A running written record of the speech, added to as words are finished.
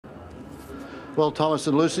Well, Thomas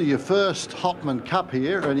and Lucy, your first Hopman Cup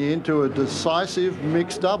here, and you're into a decisive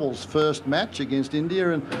mixed doubles first match against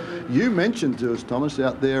India. And you mentioned to us, Thomas,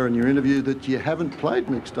 out there in your interview that you haven't played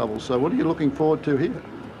mixed doubles. So what are you looking forward to here?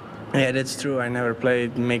 Yeah, that's true. I never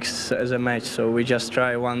played mixed as a match, so we just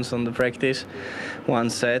try once on the practice, one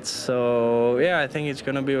set. So yeah, I think it's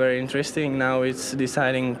gonna be very interesting. Now it's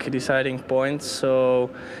deciding points. So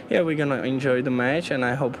yeah, we're gonna enjoy the match, and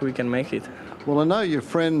I hope we can make it. Well, I know you're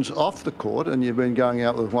friends off the court and you've been going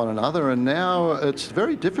out with one another, and now it's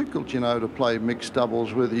very difficult, you know, to play mixed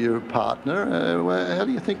doubles with your partner. How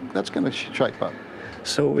do you think that's going to shape up?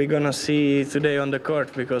 So we're gonna see today on the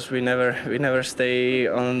court, because we never stay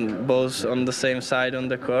on both on the same side on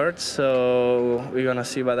the court. So we're gonna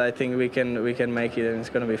see, but I think we can make it, and it's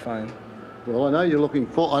gonna be fine. Well, I know you're looking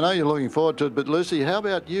forward to it, but Lucy, how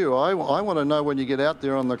about you? I want to know, when you get out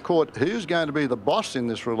there on the court, who's going to be the boss in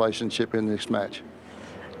this relationship in this match?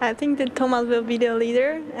 I think that Thomas will be the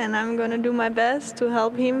leader, and I'm going to do my best to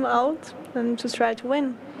help him out and to try to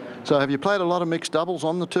win. So have you played a lot of mixed doubles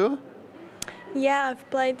on the tour? Yeah, I've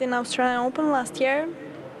played in Australian Open last year,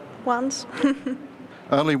 once.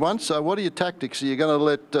 Only once? So what are your tactics? Are you going to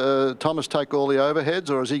let Thomas take all the overheads,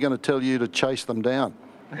 or is he going to tell you to chase them down?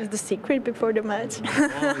 It's the secret before the match.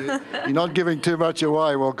 You're not giving too much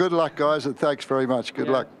away. Well, good luck, guys, and thanks very much. Good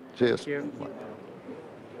luck. Cheers. Thank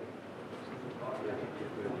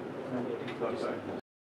you.